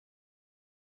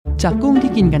จากกุ้ง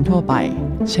ที่กินกันทั่วไป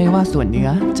ใช่ว่าส่วนเนื้อ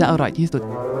จะอร่อยที่สุด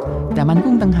แต่มัน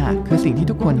กุ้งต่างหากคือสิ่งที่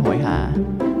ทุกคนโหยหา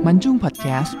มันจุ้งพอดแค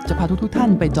สต์จะพาทุกท่าน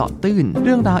ไปเจาะตื้นเ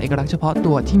รื่องราวเอกลักษณ์เฉพาะ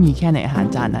ตัวที่มีแค่ในอาหาร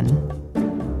จานนั้น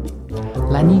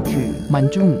และนี่คือมัน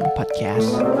จุ้งพอดแคส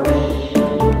ต์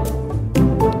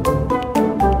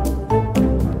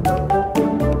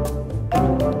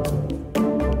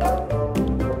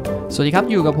สวัสดีครับ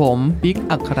อยู่กับผมบิ๊ก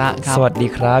อัคระครับสวัสดี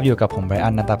ครับอยู่กับผมไบรอั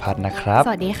นณัฐพัฒน์นะครับส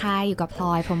วัสดีค่ะอยู่กับพล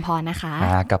อยพรหมพรนะคะ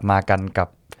กลับมากันกับ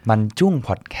มันจุ้งพ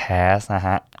อดแคสต์นะฮ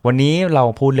ะวันนี้เรา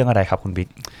พูดเรื่องอะไรครับคุณบิ๊ก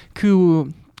คือ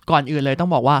ก่อนอื่นเลยต้อง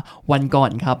บอกว่าวันก่อ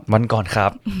นครับวันก่อนครั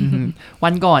บ วั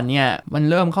นก่อนเนี่ยมัน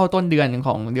เริ่มเข้าต้นเดือนข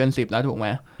องเดือน10แล้วถูกไหม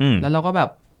แล้วเราก็แบบ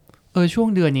ช่วง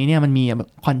เดือนนี้เนี่ยมันมีแบบ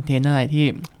คอนเทนต์อะไรที่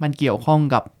มันเกี่ยวข้อง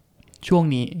กับช่วง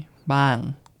นี้บ้าง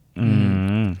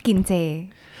กินเจ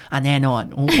แน่นอน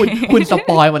โอ้คุณส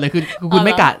ปอยหมดเลยคือคุณไ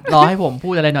ม่กะรอให้ผมพู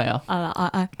ดอะไรหน่อยเหรอ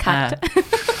คัด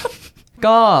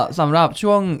ก็สำหรับ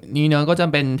ช่วงนี้เนอะก็จะ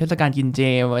เป็นเทศกาลกินเจ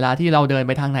เวลาที่เราเดินไ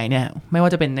ปทางไหนเนี่ยไม่ว่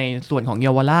าจะเป็นในส่วนของเย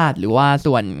าวราชหรือว่า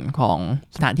ส่วนของ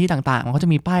สถานที่ต่างๆมันก็จะ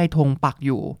มีป้ายธงปักอ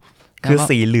ยู่คือ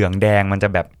สีเหลืองแดงมันจะ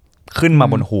แบบขึ้นมา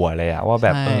บนหัวเลยอะว่าแบ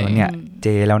บเนี่ยเจ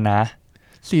แล้วนะ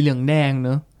สีเหลืองแดงเน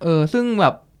อะซึ่งแบ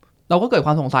บเราก็เกิดค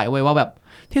วามสงสัยไว้ว่าแบบ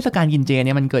เทศกาลกินเจเ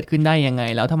นี่ยมันเกิดขึ้นได้ยังไง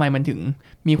แล้วทำไมมันถึง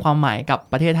มีความหมายกับ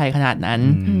ประเทศไทยขนาดนั้น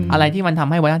อะไรที่มันทำ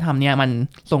ให้วัฒนธรรมเนี่ยมัน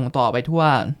ส่งต่อไปทั่ว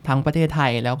ทั้งประเทศไท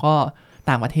ยแล้วก็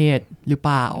ต่างประเทศหรือเป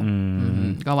ล่า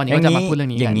ก็วันนี้ก็จะมาพูดเรื่อ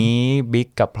งนี้กันอย่างนี้บิ๊ก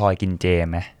กับพลอยกินเจ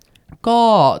ไหมก็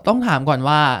ต้องถามก่อน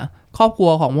ว่าครอบครัว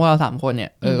ของพวกเรา3คนเนี่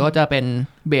ยก็จะเป็น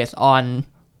based on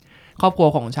ครอบครัว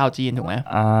ของชาวจีนถูกไหม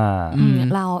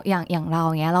เราอย่างเรา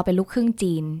เงี้ยเราเป็นลูกครึ่ง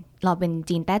จีนเราเป็น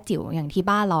จีนแต้จิ๋วอย่างที่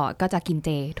บ้านเราก็จะกินเจ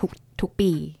ทุก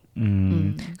ปี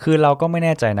คือเราก็ไม่แ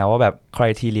น่ใจนะว่าแบบคุ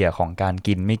ณทีเรียของการ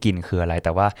กินไม่กินคืออะไรแ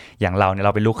ต่ว่าอย่างเราเนี่ยเร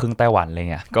าเป็นลูกครึ่งไต้หวันอะไร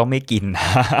เงี้ยก็ไม่กิน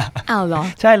อ้าวเหรอ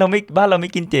ใช่เราไม่บ้านเราไม่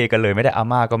กินเจกันเลยไม่ได้อา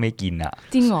ม่าก็ไม่กินอ่ะ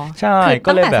จริงเหรอใช่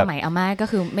ก็เลยแบบตั้งแต่สมัยอาม่าก็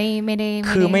คือไม่ได้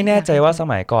คือไม่แน่ใจว่าส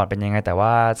มัยก่อนเป็นยังไงแต่ว่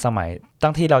าสมัยตั้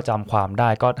งที่เราจำความได้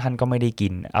ก็ท่านก็ไม่ได้กิ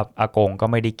นอากงก็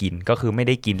ไม่ได้กินก็คือไม่ไ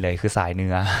ด้กินเลยคือสายเ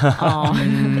นื้อ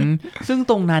ซึ่ง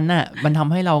ตรงนั้นน่ะมันท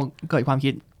ำให้เราเกิดความ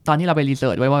คิดตอนที่เราไปรีเสิ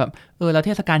ร์ชไว้ว่าแบบแล้วเ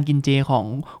ทศกาลกินเจของ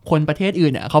คนประเทศอื่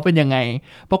นเขาเป็นยังไง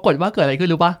ปรากฏว่าเกิดอะไรขึ้น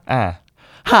รู้ป่ะ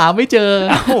หาไม่เจอ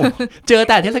เจอ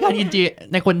แต่เทศกาลกินเจ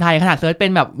ในคนไทยขนาดเซิร์ชเป็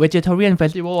นแบบ vegetarian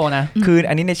festival นะคือ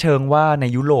อันนี้ในเชิงว่าใน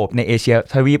ยุโรปในเอเชีย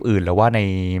ทวีปอื่นหรือว่าใน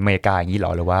อเมริกาอย่างนี้หร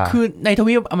อหรือว่าคือในท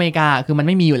วีปอเมริกาคือมันไ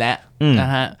ม่มีอยู่แล้วนะ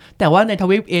ฮะแต่ว่าในท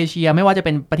วีปเอเชียไม่ว่าจะเ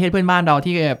ป็นประเทศเพื่อนบ้านเรา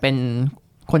ที่เป็น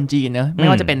คนจีนเนอะไม่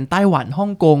ว่าจะเป็นไต้หวันฮ่อ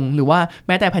งกงหรือว่าแ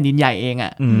ม้แต่แผ่นดินใหญ่เอง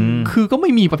คือก็ไ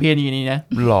ม่มีประเพณีนี้นะ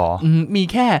หรอมี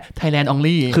แค่ Thailand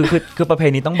only คือประเพ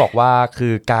ณีต้องบอกว่าคื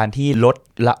อการที่ลด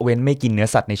ละเว้นไม่กินเนื้อ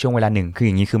สัตว์ในช่วงเวลาหนึ่งคืออ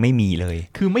ย่างนี้คือไม่มีเลย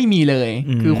คือไม่มีเลย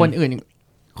คือ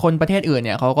คนประเทศอื่นเ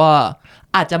นี่ยเขาก็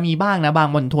อาจจะมีบ้างนะบาง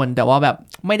มณฑลแต่ว่าแบบ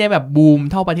ไม่ได้แบบบูม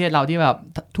เท่าประเทศเราที่แบบ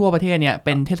ทั่วประเทศเนี่ยเ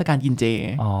ป็นเทศกาลกินเจ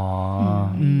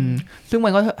ซึ่งมั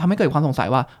นก็ทำให้เกิดความสงสัย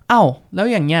ว่าอ้าวแล้ว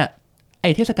อย่างเงี้ยไอ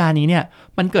เทศกาลนี้เนี่ย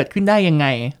มันเกิดขึ้นได้ยังไง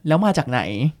แล้วมาจากไหน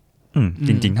จ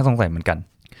ริงๆถ้าสงสัยเหมือนกัน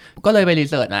ก็เลยไปรี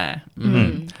เสิร์ชมา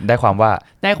ได้ความ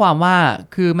ว่า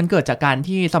คือมันเกิดจากการ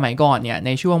ที่สมัยก่อนเนี่ยใน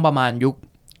ช่วงประมาณยุค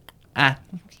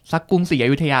สักกรุงศรีอ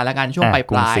ยุธยาแล้วกันช่วงปลา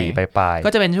ยก็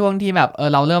จะเป็นช่วงที่แบบ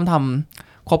เราเริ่มท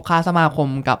ำคบค้าสมาคม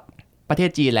กับประเทศ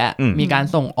จีนแล้วมีการ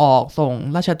ส่งออกส่ง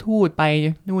ราชทูตไป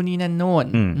นู่นนี่นั่นโน่น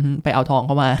ไปเอาทองเ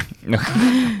ข้ามา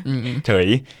เฉย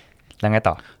แล้วไง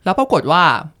ต่อแล้วปรากฏว่า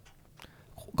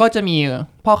ก็จะมี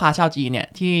พ่อค้าชาวจีนเนี่ย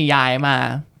ที่ย้ายมา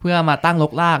เพื่อมาตั้งร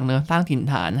กรากเนอะสร้างถิ่น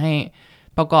ฐานให้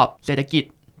ประกอบเศรษฐกิจ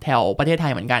แถวประเทศไท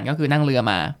ยเหมือนกันก็คือนั่งเรือ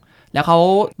มาแล้วเขา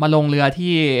มาลงเรือ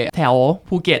ที่แถว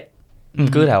ภูเก็ต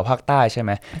คือแถวภาคใต้ใช่ไห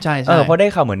มใช่เพราะได้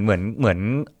ข่าวเหมือน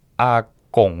อา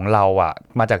กงเราอ่ะ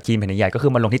มาจากจีนแผ่นใหญ่ก็คื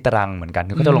อมาลงที่ตรังเหมือนกัน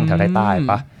ก็จะลงแถวใต้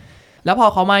ปะแล้วพอ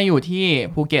เขามาอยู่ที่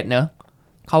ภูเก็ตเนอะ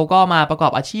เขาก็มาประกอ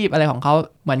บอาชีพอะไรของเขา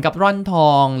เหมือนกับร่อนท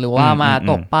องหรือว่ามา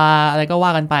ตกปลาอะไรก็ว่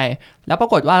ากันไปแล้วปรา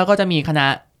กฏว่าก็จะมีคณะ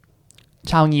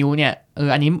ชาวงิ้วเนี่ย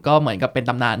อันนี้ก็เหมือนกับเป็น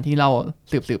ตำนานที่เรา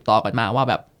สืบต่อกันมาว่า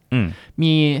แบบ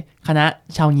มีคณะ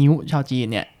ชาวงิ้วชาวจีน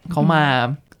เนี่ยเขามา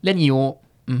เล่นงิ้ว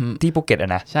ที่ภูเก็ตอ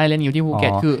ะนะใช่เล่นงิ้วที่ภูเก็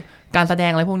ตคือการแสด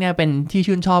งอะไรพวกนี้เป็นที่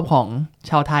ชื่นชอบของ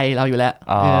ชาวไทยเราอยู่แล้ว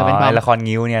เป็นละคร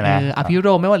งิ้วเนี่ยนะอภิร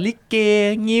มย์ไม่ว่าลิเก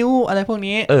งิ้วอะไรพวก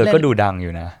นี้ก็ดูดังอ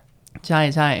ยู่นะใช่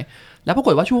ใช่แล้วปราก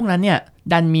ฏว่าช่วงนั้นเนี่ย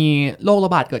ดันมีโรคร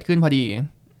ะบาดเกิดขึ้นพอดี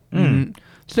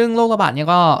ซึ่งโรคระบาดเนี่ย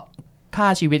ก็ฆ่า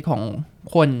ชีวิตของ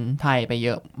คนไทยไปเย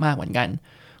อะมากเหมือนกัน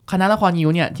คณะละครงิ้ว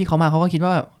เนี่ยที่เขามาเขาก็คิดว่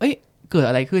าแบบเกิด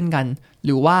อะไรขึ้นกันห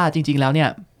รือว่าจริงๆแล้วเนี่ย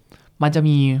มันจะ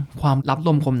มีความลับล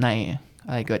มคมใน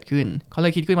อะไรเกิดขึ้นเขาเล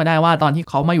ยคิดขึ้นมาได้ว่าตอนที่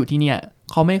เขามาอยู่ที่เนี่ย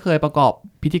เขาไม่เคยประกอบ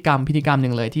พิธีกรรมห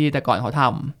นึ่งเลยที่แต่ก่อนเขาท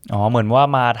ำเหมือนว่า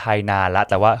มาไทยนานแล้ว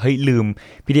แต่ว่าเฮ้ยลืม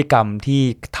พิธีกรรมที่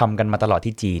ทำกันมาตลอด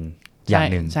ที่จีนอย่าง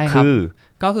หนึ่ง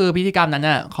ก็คือพิธีกรรมนั้น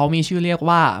น่ะเขามีชื่อเรียก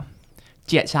ว่าเ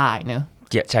จี๋ยชายเนอะ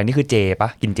เจี๋ยชายนี่คือเจปะ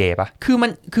กินเจปะคือมั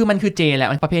นคือเจแหละ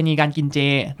มันประเพณีการกินเจ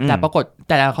แต่ปรากฏแ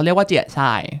ต่เขาเรียกว่าเจี๋ยช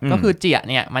ายก็คือเจี๋ย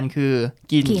เนี่ยมันคือ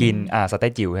กินสเต๊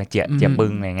กจิ๋วเจี๋ยปึ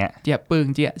งอะไรเงี้ยเจี๋ยปึง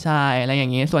เจี๋ยชายอะไรอย่า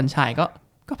งงี้ส่วนชายก็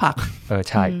ผัก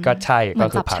ใช่ก็ใช่ก็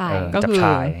คือผักก็คือช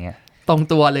ายอย่างเงี้ยตรง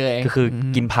ตัวเลยก็คือ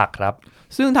กินผักครับ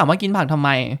ซึ่งถามว่ากินผักทำไม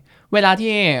เวลา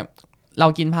ที่เรา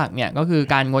กินผักเนี่ยก็คือ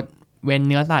การงดเว้น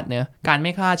เนื้อสัตว์เนื้อการไ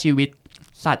ม่ฆ่าชีวิต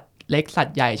สัตว์เล็กสัต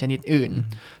ว์ใหญ่ชนิดอื่น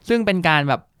ซึ่งเป็นการ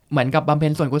แบบเหมือนกับบำเพ็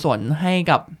ญส่วนกุศลให้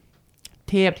กับ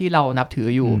เทพที่เรานับถือ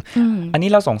อยู่อันนี้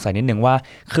เราสงสัยนิดนึงว่า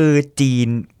คือจีน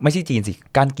ไม่ใช่จีนสิ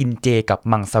การกินเจกับ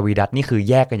มังสวิรัตินี่คือ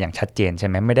แยกกันอย่างชัดเจนใช่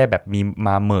ไหมไม่ได้แบบมีม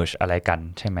าเมิร์จอะไรกัน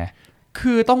ใช่ไหม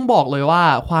คือต้องบอกเลยว่า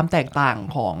ความแตกต่าง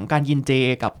ของการกินเจ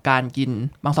กับการกิน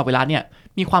มังสวิรัติเนี่ย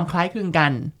มีความคล้ายคลึงกั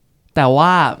นแต่ว่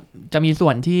าจะมีส่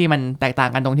วนที่มันแตกต่าง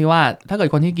กันตรงที่ว่าถ้าเกิด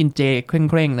คนที่กินเจเ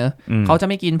คร่งๆเนอะเขาจะ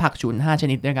ไม่กินผักฉุน5ช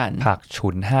นิดด้วยกันผักฉุ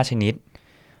น5ชนิด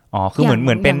คือเห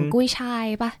มือนเป็นกุ้ยช่าย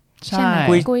ปะใช่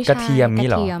กุ้ยกระเทียมนี่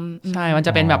หรอใช่มันจ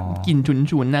ะเป็นแบบกลิ่น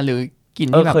ฉุนๆนะหรือกลิ่น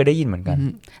ที่แบบเคยได้ยินเหมือนกัน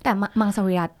แต่มังส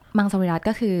วิรัติ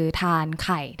ก็คือทานไ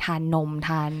ข่ทานนมท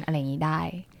านอะไรอย่างนี้ได้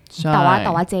แต่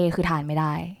ว่าเจคือทานไม่ไ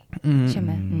ด้ใช่ไหม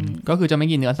ก็คือจะไม่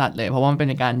กินเนื้อสัตว์เลยเพราะว่ามันเป็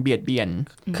นการเบียดเบียน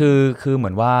คือเหมื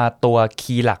อนว่าตัว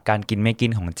คีย์หลักการกินไม่กิ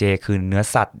นของเจคือเนื้อ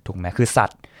สัตว์ถูกไหมคือสัต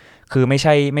ว์คือไม่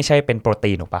ใช่เป็นโปร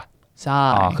ตีนถูกปะใช่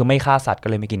คือไม่ฆ่าสัตว์ก็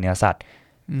เลยไม่กินเนื้อสัตว์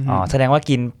แสดงว่า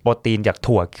กินโปรตีนจาก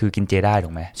ถั่วคือกินเจได้ถู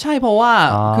กไหมใช่เพราะว่า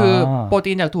คือโปร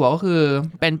ตีนจากถั่วก็คือ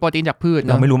เป็นโปรตีนจากพืช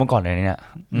เราไม่รู้มาก่อนเลยเนี่ย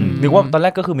นึกว่าตอนแร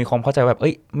กก็คือมีความเข้าใจแบบ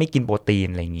ไม่กินโปรตีน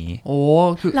อะไรอย่างนี้โอ้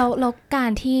คือเรากา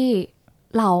รที่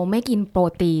เราไม่กินโปร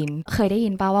ตีนเคยได้ยิ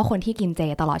นป่ะว่าคนที่กินเจ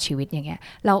ตลอดชีวิตอย่างเงี้ย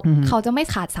แล้วเขาจะไม่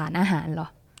ขาดสารอาหารหรอ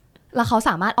แล้วเขาส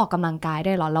ามารถออกกำลังกายไ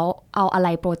ด้หรอแล้วเอาอะไร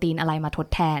โปรตีนอะไรมาทด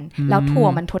แทนแล้วถั่ว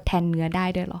มันทดแทนเนื้อได้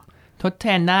ด้วยหรอทดแท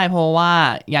นได้เพราะว่า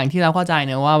อย่างที่เราเข้าใจเ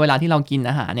นอะว่าเวลาที่เรากิน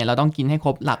อาหารเนี่ยเราต้องกินให้คร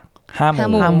บหลัก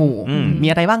5 หมู่มี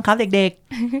อะไรบ้างครับเด็ก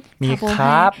ๆมีค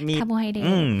รับมีคาร์โบไฮเดร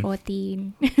ตโปรตีน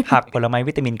ผักผลไม้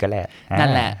วิตามินกันแหละนั่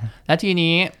นแหละแล้วที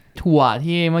นี้ถั่ว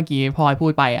ที่เมื่อกี้พลอยพู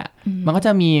ดไปอ่ะมันก็จ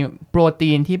ะมีโปร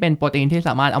ตีนที่เป็นโปรตีนที่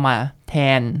สามารถเอามาแท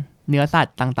นเนื้อสัต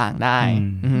ว์ต่างๆได้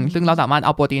ซึ่งเราสามารถเอ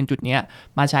าโปรตีนจุดนี้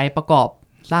มาใช้ประกอบ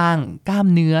สร้างกล้าม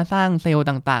เนื้อสร้างเซลล์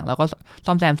ต่างๆแล้วก็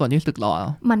ซ่อมแซมส่วนที่สึกหรอ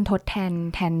มันทดแท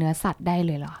นเนื้อสัตว์ได้เ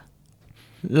ลยเหรอ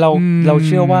เราเ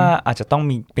ชื่อว่าอาจจะต้อง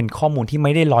มีเป็นข้อมูลที่ไ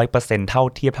ม่ได้ 100% เท่า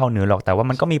เทียบเท่าเนื้อหรอกแต่ว่า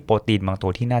มันก็มีโปรตีนบางตั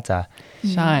วที่น่าจะ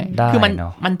ใช่คือ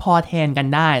มันพอแทนกัน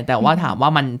ได้แต่ว่าถามว่า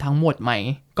มันทั้งหมดไหม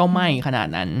ก็ไม่ขนาด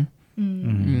นั้น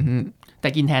แต่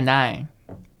กินแทนได้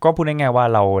ก็พูดง่ายๆว่า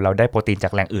เราได้โปรตีนจา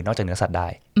กแหล่งอื่นนอกจากเนื้อสัตว์ได้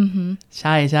ใ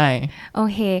ช่ใช่โอ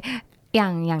เคอ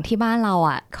ย่างที่บ้านเรา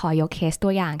อ่ะขอยกเคสตั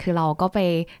วอย่างคือเราก็ไป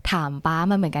ถามป้า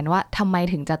มาเหมือนกันว่าทำไม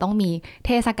ถึงจะต้องมีเ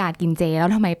ทศกาลกินเจแล้ว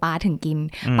ทำไมป้าถึงกิน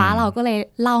ป้าเราก็เลย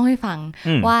เล่าให้ฟัง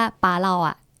ว่าป้าเรา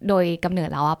อ่ะโดยกำเนิด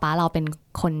แล้วอ่ะป้าเราเป็น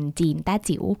คนจีนแต้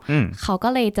จิ๋วเขาก็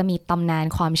เลยจะมีตำนาน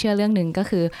ความเชื่อเรื่องนึงก็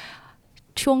คือ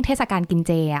ช่วงเทศกาลกินเ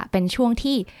จอ่ะเป็นช่วง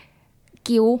ที่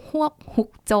กิ้วฮวกฮุก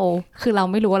โจคือเรา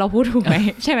ไม่รู้ว่าเราพูดถูกไหม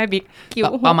ใช่ไหมบิ๊กกิ้วฮว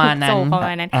กฮุกโจประม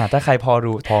าณนั้นถ้าใครพอ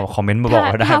รู้พอคอมเมนต์มาบอก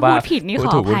เราได้ว่าพูดผิดนี่ข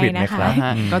ออภัยนะคะ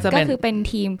ก็คือเป็น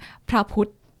ทีมพระพุท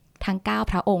ธทั้ง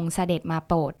9พระองค์เสด็จมาโ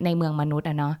ปรดในเมืองมนุษย์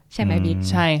เนาะใช่ไหมบิ๊ก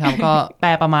ใช่ครับก็แปล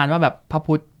ประมาณว่าแบบพระ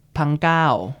พุทธทั้ง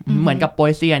9เหมือนกับโป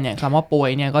ยเซียนเนี่ยคำว่าโปย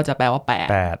เนี่ยก็จะแปลว่า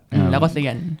8แล้วก็เซี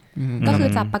ยนก็คือ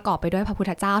จะประกอบไปด้วยพระพุท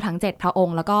ธเจ้าทั้ง7พระอง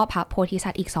ค์แล้วก็พระโพธิสั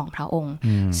ตว์อีก2พระองค์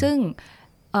ซึ่ง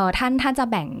ท่านจะ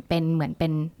แบ่งเป็นเหมือนเป็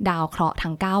นดาวเคราะห์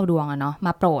ทั้ง9ดวงเนาะม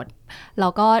าโปรดแล้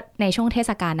วก็ในช่วงเท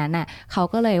ศกาลนั้นน่ะเขา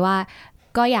ก็เลยว่า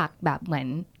ก็อยากแบบเหมือน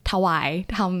ถวาย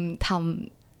ท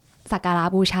ำสักการะ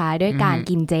บูชาด้วยการ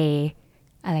กินเจ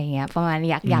อะไรเงี้ยประมาณ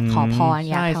อยากขอพร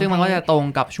ใช่ซึ่งมันก็จะตรง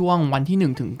กับช่วงวันที่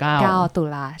1ถึง9ตุ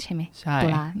ลาใช่ไหมใช่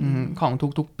ของ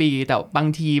ทุกๆปีแต่บาง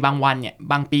ทีบางวันเนี่ย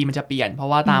บางปีมันจะเปลี่ยนเพราะ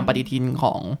ว่าตามปฏิทินข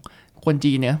องคน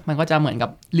จีนเนี่ยมันก็จะเหมือนกับ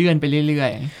เลื่อนไปเรื่อย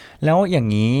ๆแล้วอย่าง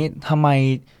นี้ทำไม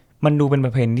มันดูเป็นป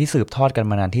ระเพณีที่สืบทอดกัน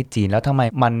มานานที่จีนแล้วทำไม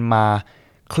มันมา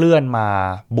เคลื่อนมา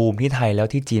บูมที่ไทยแล้ว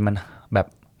ที่จีนมันแบบ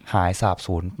หายสาบ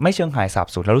สูญไม่เชิงหายสาบ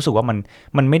สูญแล้วรู้สึกว่า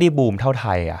มันไม่ได้บูมเท่าไท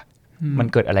ยอ่ะมัน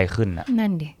เกิดอะไรขึ้นอ่ะนั่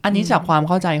นดิอันนี้จากความเ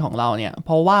ข้าใจของเราเนี่ยเพ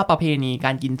ราะว่าประเพณีก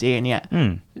ารกินเจเนี่ย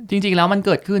จริงๆแล้วมันเ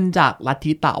กิดขึ้นจากลัท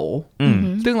ธิเต๋า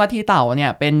ซึ่งลัทธิเต๋าเนี่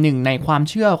ยเป็นหนึ่งในความ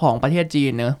เชื่อของประเทศจี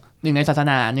นเนอะหนึ่งในศาส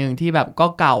นาหนึ่งที่แบบก็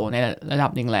เก่าในระดั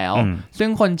บหนึ่งแล้วซึ่ง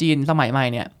คนจีนสมัยใหม่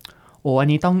เนี่ยอัน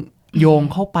นี้ต้องโยง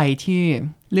เข้าไปที่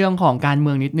เรื่องของการเ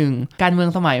มืองนิดนึงการเมือง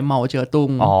สมัยเหมาเจ๋อตุ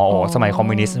งสมัยคอม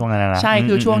มิวนิสต์ช่วงนั้นนะใช่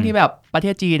คือช่วงที่แบบประเท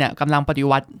ศจีนกำลังปฏิ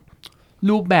วัติ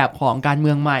รูปแบบของการเมื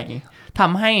องใหม่ท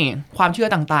ำให้ความเชื่อ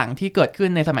ต่างๆที่เกิดขึ้น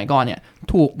ในสมัยก่อนเนี่ย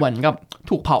ถูกเหมือนกับ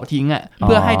ถูกเผาทิ้งเ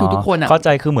พื่อให้ทุกๆคนเข้าใจ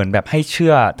คือเหมือนแบบให้เชื่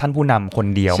อท่านผู้นำคน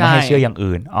เดียวไม่ให้เชื่ออย่าง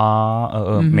อื่น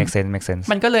make sense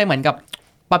มันก็เลยเหมือนกับ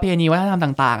ประเพณีวัฒนธรรม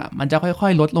ต่างๆมันจะค่อ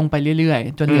ยๆลดลงไปเรื่อย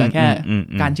ๆจนเหลือแค่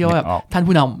การเชื่อว่าแบบท่าน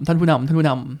ผู้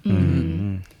น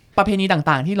ำประเพณี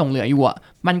ต่างๆที่หลงเหลืออยู่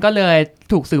มันก็เลย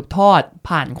ถูกสืบทอด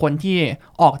ผ่านคนที่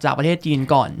ออกจากประเทศจีน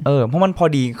ก่อนเพราะมันพอ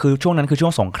ดีคือช่วงนั้นคือช่ว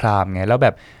งสงครามไงแล้วแบ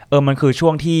บมันคือช่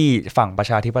วงที่ฝั่งประ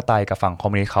ชาธิปไตยกับฝั่งคอม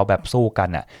มิวนิสต์เขาแบบสู้กัน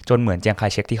จนเหมือนเจียงไค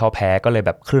เชกที่เขาแพ้ก็เลยแ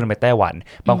บบคลื่นไปไต้หวัน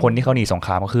บางคนที่เขาหนีสงค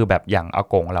รามก็คือแบบอย่างอา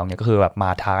กงเราเนี่ยก็คือแบบมา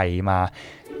ไทยมา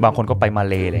บางคนก็ไปมา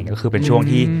เลอะไรเงี้ยก็คือเป็นช่วง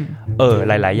ที่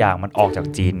หลายๆอย่างมันออกจาก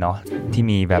จีนเนาะที่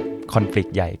มีแบบคอนฟลิก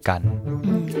ต์ใหญ่กัน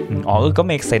ก็เ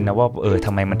มคเซนส์นะว่าท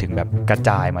ำไมมันถึงแบบกระ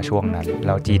จายมาช่วงนั้นแ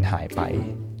ล้วจีนหายไป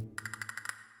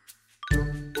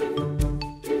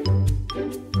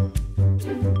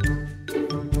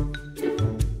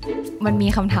มันมี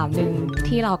คำถามหนึ่ง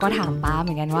ที่เราก็ถามป้าเห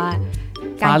มือนกันว่า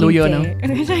การกินเจ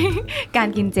ไม่ใช่การ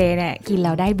กินเจเนี่ยกินแ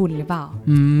ล้วได้บุญหรือเปล่า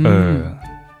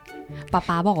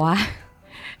ป้าบอกว่า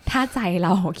ถ้าใจเร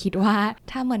าคิดว่า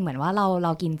ถ้าเหมือนว่าเร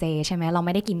ากินเจใช่ไหมเราไ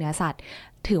ม่ได้กินเนื้อสัตว์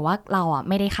ถือว่าเรา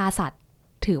ไม่ได้ฆ่าสัตว์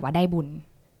ถือว่าได้บุญ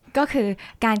ก็คือ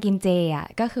การกินเจ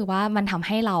ก็คือว่ามันทำใ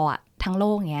ห้เราทั้งโล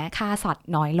กเนี้ยฆ่าสัตว์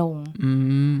น้อยลง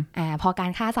พอกา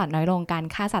รฆ่าสัตว์น้อยลงการ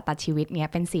ฆ่าสัตว์ตัดชีวิตเนี้ย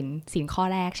เป็นศีลข้อ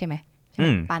แรกใช่ไหม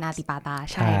ปานาติปาตา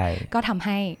ใช่ก็ทำใ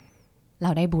ห้เร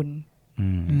าได้บุญ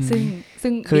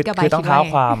ซึ่งคือต้องเท้า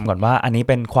ความก่อนว่าอันนี้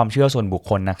เป็นความเชื่อส่วนบุค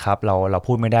คลนะครับเรา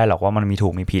พูดไม่ได้หรอกว่ามันมีถู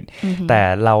กมีผิดแต่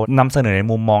เรานำเสนอใน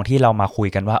มุมมองที่เรามาคุย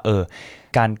กันว่า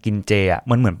การกินเจ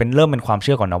มันเหมือนเป็นเริ่มเป็นความเ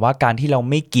ชื่อก่อนนะว่าการที่เรา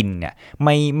ไม่กินเนี่ย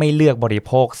ไม่เลือกบริโ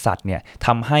ภคสัตว์เนี่ยท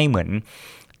ำให้เหมือน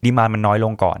ดีมานด์มันน้อยล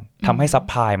งก่อนทำให้ซัพ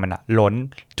พลายมันล้น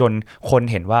จนคน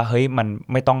เห็นว่าเฮ้ยมัน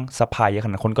ไม่ต้องซัพพลายเยอะข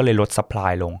นาดคนก็เลยลดซัพพลา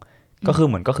ยลงก็คือ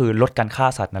เหมือนก็คือลดการฆ่า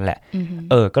สัตว์นั่นแหละ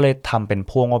ก็เลยทำเป็น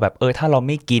พ่วงว่าแบบถ้าเราไ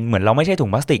ม่กินเหมือนเราไม่ใช่ถุ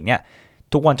งพลาสติกเนี่ย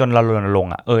ทุกวันจนเราลดลง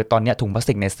ตอนนี้ถุงพลาส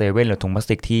ติกในเซเว่นหรือถุงพลาส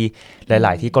ติกที่หล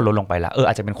ายๆที่ก็ลดลงไปแล้ว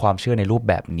อาจจะเป็นความเชื่อในรูป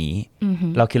แบบนี้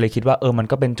เราคิดว่ามัน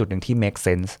ก็เป็นจุดหนึ่งที่ make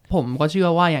sense ผมก็เชื่อ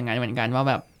ว่าอย่างนั้นเหมือนกันว่า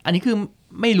แบบอันนี้คือ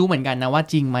ไม่รู้เหมือนกันนะว่า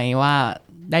จริงไหมว่า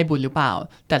ได้บุญหรือเปล่า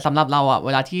แต่สำหรับเราเว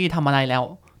ลาที่ทำอะไรแล้ว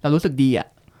เรารู้สึกดี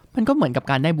มันก็เหมือนกับ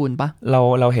การได้บุญปะ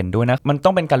เราเห็นด้วยนะมันต้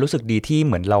องเป็นการรู้สึกดีที่เ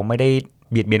หมือนเราไม่ได้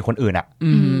เบียดเบียนคนอื่น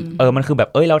มันคือแบบ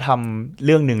เราทำเ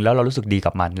รื่องนึงแล้วเรารู้สึกดี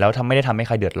กับมันแล้วไม่ได้ทำให้ใ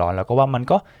ครเดือดร้อนแล้วก็ว่ามัน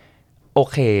ก็โอ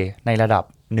เคในระดับ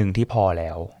หนึ่งที่พอแล้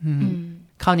ว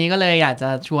คราวนี้ก็เลยอยากจะ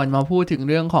ชวนมาพูดถึง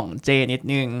เรื่องของเจนิด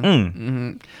นึง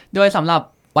โดยสำหรับ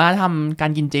วัฒนธรรมกา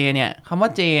รกินเจเนี่ยคำว่า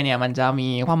เจเนี่ยมันจะมี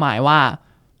ความหมายว่า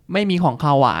ไม่มีของค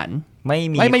าวหวานไม่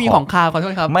มีของคาวขอโท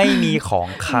ษครับไม่มีของ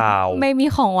คาวไม่มี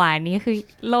ของหวานนี่คือ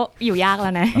โลอยู่ยากแล้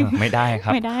วนะไม่ได้ค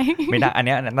รับไม่ได้อัน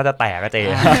นี้น่าจะแตกก็เจ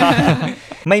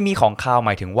ไม่มีของคาวห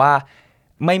มายถึงว่า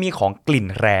ไม่มีของกลิ่น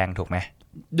แรงถูกไหม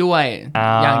ด้วย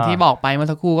อย่างที่บอกไปเมื่อ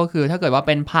สักครู่ก็คือถ้าเกิดว่าเ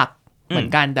ป็นผักเหมือน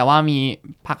กันแต่ว่ามี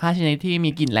ผัก5ชนิดที่มี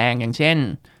กลิ่นแรงอย่างเช่น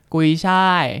กุยช่า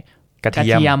ยกระเ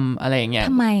ทียมอะไรอย่างเงี้ย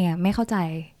ทำไมไม่เข้าใจ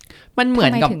มันเหมือ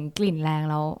นกับทำไมถึงกลิ่นแรง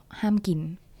แล้วห้ามกิน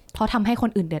เพราะทำให้คน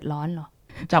อื่นเดือดร้อนเหรอ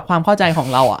จากความเข้าใจของ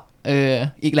เรา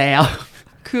อีกแล้ว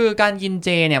คือการกินเจ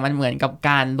เนี่ยมันเหมือนกับ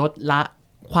การลดละ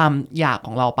ความอยากข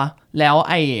องเราปะแล้ว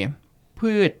ไอ้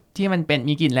พืชที่มันเป็น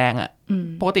มีกลิ่นแรง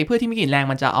ปกติพืชที่มีกลิ่นแรง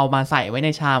มันจะเอามาใส่ไว้ใน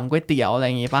ชามก๋วยเตี๋ยวอะไร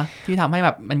อย่างงี้ปะที่ทำให้แบ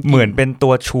บมันเหมือนเป็นตั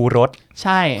วชูรสใ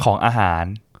ช่ของอาหาร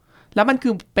แล้วมันคื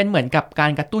อเป็นเหมือนกับกา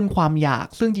รกระตุ้นความอยาก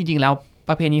ซึ่งจริงๆแล้ว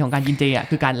ประเพณีของการกินเจ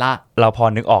คือการละเราพอ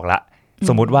นึกออกละส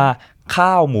มมุติว่าข้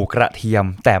าวหมูกระเทียม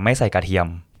แต่ไม่ใส่กระเทียม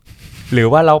หรือ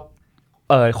ว่าเรา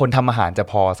คนทำอาหารจะ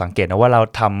พอสังเกตนะว่าเรา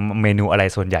ทำเมนูอะไร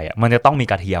ส่วนใหญ่มันจะต้องมี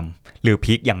กระเทียมหรือพ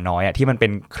ริกอย่างน้อยที่มันเป็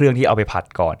นเครื่องที่เอาไปผัด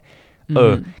ก่อน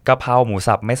กะเพราหมู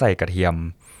สับไม่ใส่กระเทียม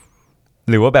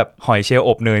หรือว่าแบบหอยเชลล์อ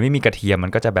บเนยไม่มีกระเทียมมั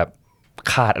นก็จะแบบ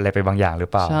ขาดอะไรไปบางอย่างหรือ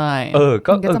เปล่าใช่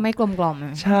ก็จะไม่กลมกล่อม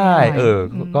ใช่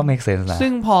ก็ make sense นะซึ่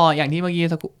งพออย่างที่เมื่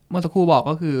อสักครู่บอก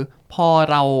ก็คือพอ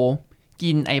เรา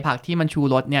กินไอ้ผักที่มันชู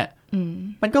รสเนี่ย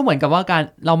มันก็เหมือนกับว่าการ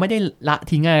เราไม่ได้ละ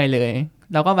ทิ้งอะไรเลย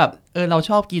เราก็แบบเรา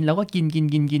ชอบกินแล้วก็กิน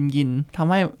ทำ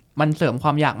ให้มันเสริมคว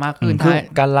ามอยากมากขึ้นคือ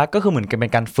การละก็คือเหมือนเป็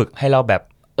นการฝึกให้เราแบบ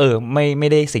ไม่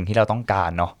ได้สิ่งที่เราต้องการ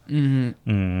เนาะ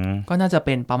ก็น่าจะเ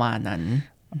ป็นประมาณนั้น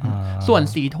ส่วน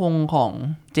สีธงของ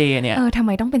เจเนี่ยทำไ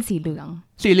มต้องเป็นสีเหลื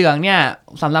องเนี่ย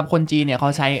สำหรับคนจีนเนี่ยเขา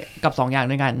ใช้กับ2 อย่าง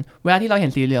ด้วยกันเวลาที่เราเห็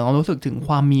นสีเหลืองเรารู้สึกถึงค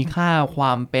วามมีค่าคว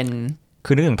ามเป็น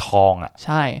คือนึกถึงทองใ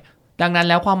ช่ดังนั้น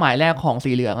แล้วความหมายแรกของ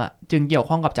สีเหลืองจึงเกี่ยว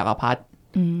ข้องกับจักรพรรดิ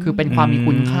คือเป็นความมี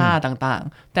คุณค่าต่าง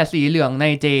ๆแต่สีเหลืองใน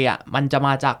เจมันจะม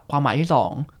าจากความหมายที่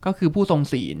2ก็คือผู้ทรง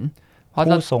ศีล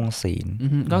ผู้ทรงศีล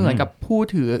ก็เหมือนกับผู้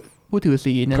ถือ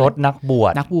ศีลพรตนักบว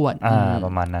ชป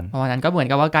ระมาณนั้นก็เหมือน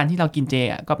กับว่าการที่เรากินเจ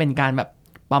ก็เป็นการแบบ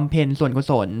บำเพ็ญส่วนกุ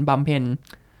ศลบำเพ็ญ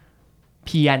เ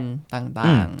พียรต่า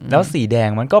งๆแล้วสีแดง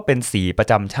มันก็เป็นสีประ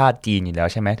จำชาติจีนอยู่แล้ว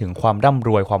ใช่ไหมถึงความร่ำร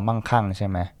วยความมั่งคั่งใช่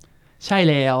ไหมใช่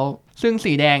แล้วซึ่ง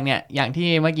สีแดงเนี่ยอย่างที่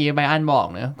เมื่อกี้ไบอันบอก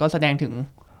เนอะก็แสดงถึง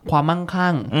ความมั่ง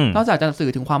คั่งนอกจากจะสื่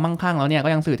อถึงความมั่งคั่งแล้วเนี่ยก็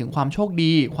ยังสื่อถึงความโชค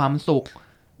ดีความสุข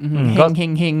เ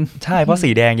ฮงใช่เพราะสี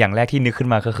แดงอย่างแรกที่นึกขึ้น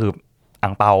มาก็คืออ่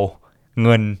างเปาเ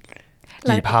งิน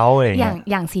กี่เผาอะไร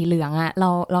อย่างสีเหลืองอ่ะเ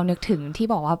รานึกถึงที่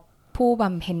บอกว่าผู้บ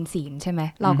ำเพ็ญศีลใช่ไหม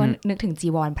เราก็นึกถึงจี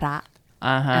วรพระ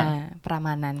ประม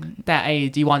าณนั้นแต่ไอ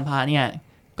จีวรพระเนี่ย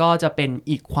ก็จะเป็น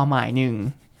อีกความหมายหนึ่ง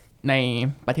ใน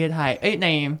ประเทศไทยใน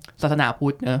ศาสนาพุ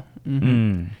ทธเนอะ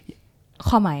ค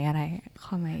วามหมายอะไรค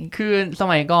วามหมายคือส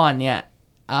มัยก่อนเนี่ย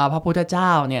พระพุทธเจ้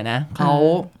าเนี่ยนะเขา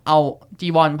เอาจี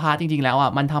วรพระจริงๆแล้วอ่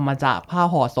ะมันทำมาจากผ้า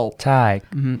ห่อศพใช่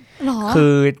คื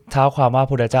อเท้าความว่า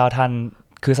พุทธเจ้าท่าน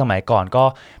คือสมัยก่อนก็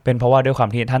เป็นเพราะว่าด้วยความ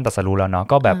ที่ท่านตรัสรู้แล้วเนาะ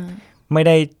ก็แบบไม่ไ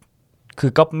ด้คื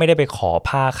อก็ไม่ได้ไปขอ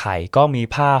ผ้าไข่ก็มี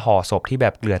ผ้าห่อศพที่แบ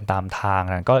บเกลื่อนตามทาง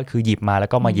นั้นก็คือหยิบมาแล้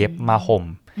วก็มาเย็บมาห่ม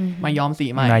มาย้อมสี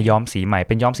ใหม่เ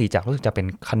ป็นย้อมสีจากรู้สึกจะเป็น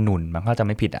ขนุนมันก็จะไ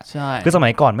ม่ผิดอ่ะใช่คือสมั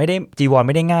ยก่อนไม่ได้จีวรไ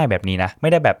ม่ได้ง่ายแบบนี้นะไม่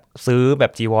ได้แบบซื้อแบ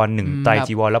บจีวร1ไตร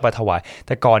จีวรแล้วไปถวายแ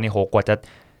ต่ก่อนนี่โหกว่าจะ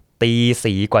ตี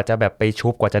สีกว่าจะแบบไปชุ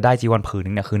บกว่าจะได้จีวรผืน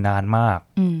นึงเนี่ยคือนานมาก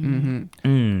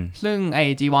ซึ่งไอ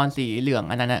จีวรสีเหลือง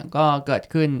อันนั้นน่ะก็เกิด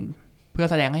ขึ้นเพื่อ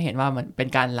แสดงให้เห็นว่ามันเป็น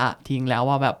การละทิ้งแล้ว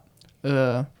ว่าแบบ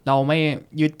เราไม่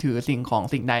ยึดถือสิ่งของ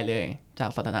สิ่งใดเลยจาก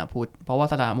ศาสนาพุทธเพราะว่า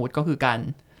ศาสนาพุทธก็คือการ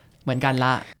เหมือนการล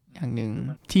ะอย่างหนึ่ง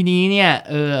ทีนี้เนี่ย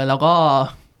เราก็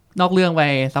นอกเรื่องไป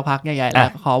สักพักใหญ่ๆแล้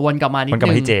วขอวนกลับมานิด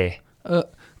นึงที่เจ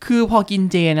คือพอกิน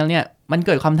เจแล้วเนี่ยมันเ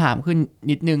กิดคำถามขึ้น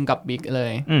นิดนึงกับบิ๊กเล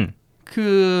ยคื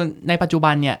อในปัจจุ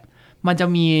บันเนี่ยมันจะ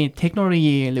มีเทคโนโล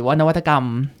ยีหรือว่านวัตกรรม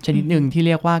ชนิดหนึ่งที่เ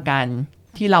รียกว่าการ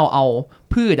ที่เราเอา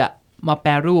พืชอะมาแปร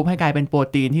รูปให้กลายเป็นโปร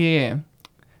ตีนที่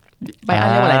ไป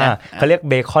เรียกว่าอะไรนะเขาเรียก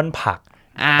เบคอนผัก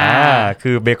คื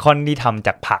อเบคอนที่ทำจ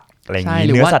ากผักอะไรอย่างนี้เ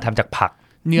นื้อสัตว์ทำจากผัก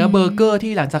เนื้อเบอร์เกอร์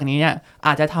ที่หลังจากนี้เนี่ยอ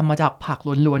าจจะทำมาจากผัก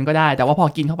ล้วนๆก็ได้แต่ว่าพอ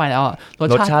กินเข้าไปแล้ว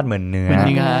รสชาติเหมือนเนื้อ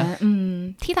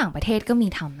ที่ต่างประเทศก็มี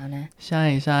ทำแล้วนะใช่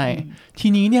ใช่ที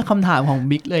นี้เนี่ยคำถามของ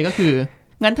บิ๊กเลยก็คือ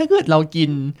งั้นถ้าเกิดเรากิน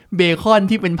เบคอน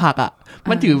ที่เป็นผักอ่ะ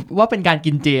มันถือว่าเป็นการ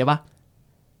กินเจป่ะ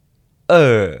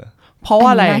เพราะว่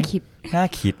าอะไรน่า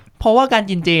คิดเพราะว่าการ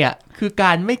กินเจอ่ะคือก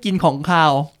ารไม่กินของคา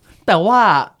วแต่ว่า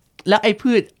แล้วไอ้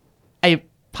พืชไอ้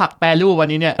ผักแปรรูปวัน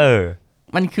นี้เนี่ย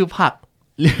มันคือผัก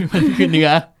หรือมันคือเนื้อ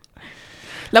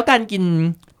แล้วการกิน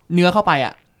เนื้อเข้าไปอ่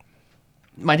ะ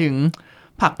หมายถึง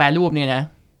ผักแปรรูปเนี่ยนะ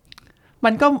มั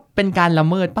นก็เป็นการละ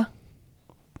เมิดปะ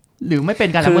หรือไม่เป็น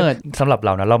การละเมิดสำหรับเร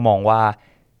านะเรามองว่า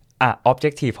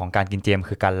objective ของการกินเจ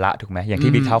คือการละถูกไหมอย่าง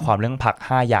ที่บิ๊กเท้าความเรื่องผัก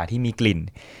5อย่างที่มีกลิ่น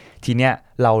ทีเนี้ย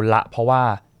เราละเพราะว่า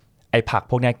ไอ้ผัก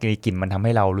พวกนี้กลิ่นมันทำใ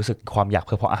ห้เรารู้สึกความอยากเ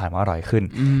พื่อเพราะอาหารมันอร่อยขึ้น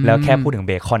แล้วแค่พูดถึงเ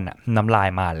บคอนน่ะน้ำลาย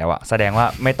มาแล้วอะแสดงว่า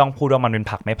ไม่ต้องพูดว่ามันเป็น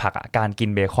ผักไม่ผักอะการกิน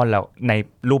เบคอนแล้วใน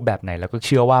รูปแบบไหนแล้วก็เ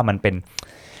ชื่อว่ามันเป็น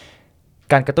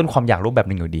การกระตุ้นความอยากรูปแบบ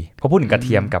นึงอยู่ดีเพราะพูดถึงกระเ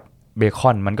ทียมกับเบค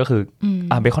อนมันก็คือ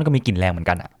เบคอนก็มีกลิ่นแรงเหมือน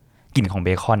กันอะกลิ่นของเบ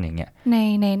คอนอย่างเงี้ย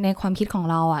ในความคิดของ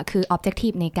เราอะคือ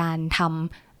objective ในการท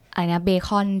ำอะไรนะเบค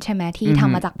อนใช่ไหมที่ท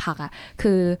ำมาจากผักอะ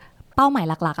คือเป้าหมาย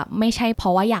หลักๆอ่ะไม่ใช่เพรา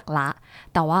ะว่าอยากละ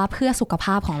แต่ว่าเพื่อสุขภ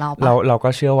าพของเราเราก็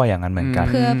เชื่อว่าอย่างนั้นเหมือนกัน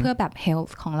เพื่อแบบ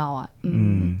health ของเราอ่ะ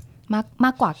ม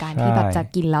ากกว่าการที่แบบจะ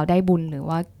กินแล้วได้บุญหรือ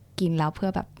ว่ากินแล้วเพื่อ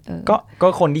แบบก็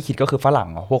คนที่คิดก็คือฝรั่ง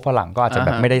พวกฝรั่งก็อาจจะแบ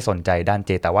บไม่ได้สนใจด้านเจ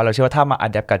แต่ว่าเราเชื่อว่าถ้ามา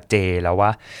adapt กับเจแล้วว่า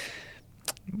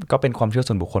ก็เป็นความเชื่อ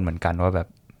ส่วนบุคคลเหมือนกันว่าแบบ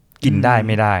กินได้ไ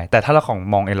ม่ได้แต่ถ้าเราของ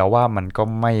มองเองเราว่ามันก็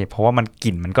ไม่เพราะว่ามันก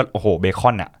ลิ่นมันก็โอ้โหเบค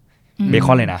อนอ่ะเบค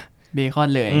อนเลยนะเบคอน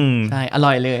เลยใช่อร่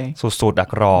อยเลยสุดๆก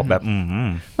รอบแบบ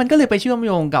มันก็เลยไปเชื่อมโ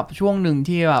ยงกับช่วงหนึ่ง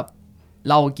ที่แบบ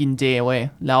เรากินเจเว้ย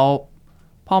แล้ว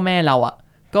พ่อแม่เราอ่ะ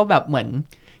ก็แบบเหมือน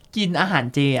กินอาหาร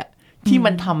เจอ่ะที่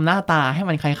มันทำหน้าตาให้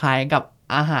มันคล้ายๆกับ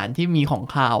อาหารที่มีของ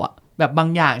คาวอ่ะแบบบาง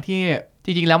อย่างที่จ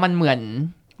ริงๆแล้วมันเหมือน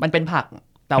มันเป็นผัก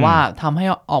แต่ว่าทำให้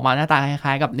ออกมาหน้าตาคล้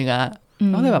ายๆกับเนื้อ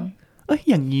ก็เลยแบบ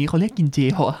อย่างนี้เขาเรียกกินเจ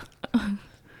เหรอ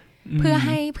เพื่อ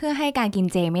ให้การกิน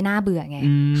เจไม่น่าเบื่อไง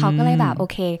เขาก็เลยแบบโอ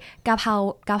เคกะเพ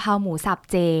ราหมูสับ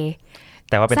เจ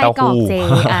แต่ว่าเป็นเต้าหู้เจ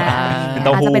อ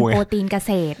าจจะเป็นโปรตีนเก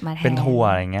ษตรมาแทนเป็นถั่ว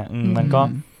อะไรเงี้ยมัน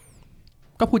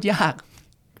ก็พูดยาก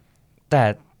แต่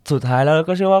สุดท้ายแล้ว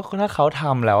ก็เชื่อว่าถ้าเขาท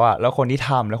ำแล้วอ่ะแล้วคนที่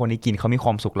ทำแล้วคนที่กินเขามีคว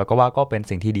ามสุขแล้วก็ว่าก็เป็น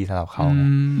สิ่งที่ดีสำหรับเขา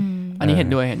อันนี้เห็น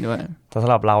ด้วยแต่สำ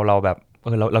หรับเราแบบ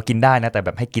เรากินได้นะแต่แบ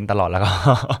บให้กินตลอดแล้วก็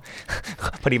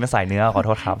พอดีมันใส่เนื้อขอโ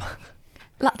ทษครับ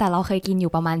แต่เราเคยกินอ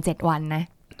ยู่ประมาณ7วันนะ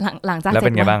หลังจาก7 วันแล้วเ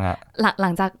ป็นไงบ้างฮะหลั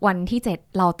งจากวันที่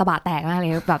7เราตะบะแตกมากเล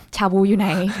ยแบบชาบูอยู่ไหน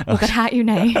หมูกระทะอยู่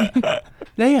ไหน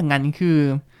แล้วอย่างนั้นคือ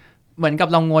เหมือนกับ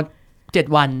เรางด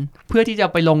 7 วันเพื่อที่จะ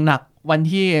ไปลงหนักวัน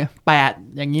ที่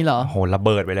8อย่างนี้เหรอโหระเ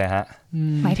บิดไปเลยฮะ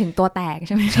หมายถึงตัวแตกใ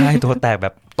ช่ไหมใช่ตัวแตกแบ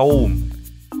บตูม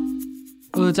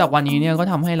จากวันนี้เนี่ยก็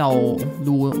ทำให้เรา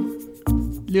ดู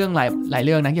เรื่องหลายเ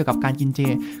รื่องนะเกี่ยวกับการกินเจ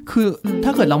คือถ้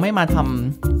าเกิดเราไม่มาท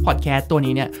ำพอดแคสต์ตัว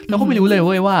นี้เนี่ยเราก็ไม่รู้เลยเ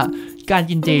ว้ยว่าการ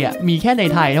กินเจมีแค่ใน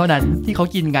ไทยเท่านั้นที่เขา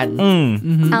กินกัน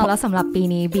เอาแล้วสำหรับปี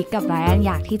นี้บิ๊กกับไรอันอ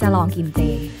ยากที่จะลองกินเจ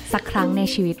สักครั้งใน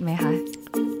ชีวิตไหมคะ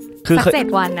คือสัก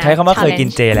7 วันนะใช้คำว่าเคยกิน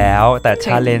เจแล้วแต่ช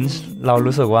าเลนจ์เรา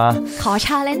รู้สึกว่าขอช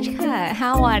าเลนจ์ค่ะ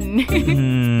5 วัน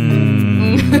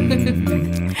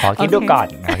ขอคิดดูก่อน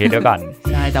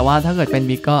ใช่แต่ว่าถ้าเกิดเป็น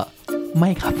บิ๊กก็ไม่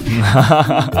ครับ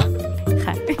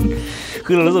ค่ะ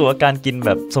คือเรารู้สึกว่าการกินแบ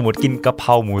บสมมติกินกะเพร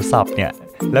าหมูสับเนี่ย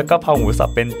แล้วกะเพราหมูสั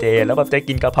บเป็นเจแล้วแบบจะ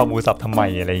กินกะเพราหมูสับทำไม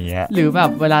อะไรเงี้ยหรือแบบ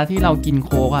เวลาที่เรากินโ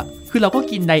ค้กอ่ะคือเราก็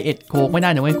กินไดเอทโค้กไม่ได้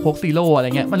นะเว้ยโค้กซีโร่อะไร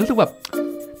เงี้ยมันรู้สึกแบบ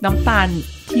น้ำตาล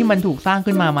ที่มันถูกสร้าง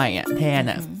ขึ้นมาใหม่อ่ะแทน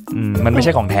อ่ะมันไม่ใ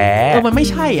ช่ของแท้มันไม่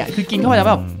ใช่อ่ะคือกินเข้าไปแล้ว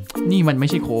แบบนี่มันไม่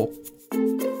ใช่โค้ก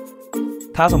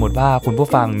ถ้าสมมติว่าคุณผู้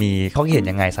ฟังมีข้อคิดเห็น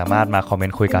ยังไงสามารถมาคอมเมน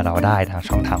ต์คุยกับเราได้ทาง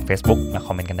ช่องทาง Facebook มาค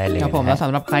อมเมนต์กันได้เลยครับผมแล้วส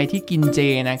ำหรับใครที่กินเจ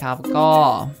นะครับก็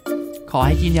ขอใ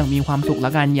ห้กินอย่างมีความสุขแล้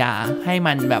วกันอย่าให้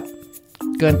มันแบบ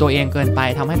เกินตัวเองเกินไป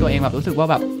ทำให้ตัวเองแบบรู้สึกว่า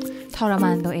แบบทรม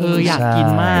านตัวเองอยากกิน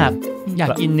มากอยาก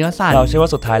กินเนื้อสัตว์เราเชื่อว่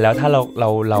าสุดท้ายแล้วถ้า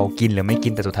เรากินหรือไม่กิ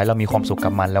นแต่สุดท้ายเรามีความสุข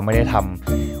กับมันแล้วไม่ได้ท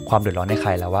ำความเดือดร้อนให้ใคร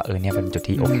แล้วว่าเนี่ยเป็นจุด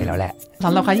ที่โอเคแล้วแหละส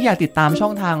ำหรับใครที่อยากติดตามช่อ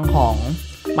งทางของ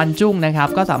มันจุ้งนะครับ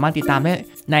ก็สามารถติดตามได้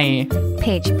ในเพ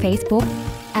จ Facebook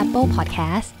Apple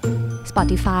Podcast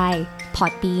Spotify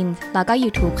Podbean แล้วก็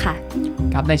YouTube ค่ะ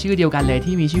ครับในชื่อเดียวกันเลย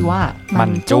ที่มีชื่อว่ามั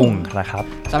นจุ้งนะครับ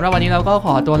สำหรับวันนี้เราก็ข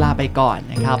อตัวลาไปก่อน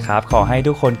นะครับครับขอให้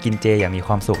ทุกคนกินเจอย่างมีค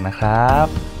วามสุขนะครับ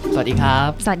สวัสดีครับ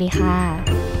สวัสดีค่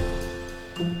ะ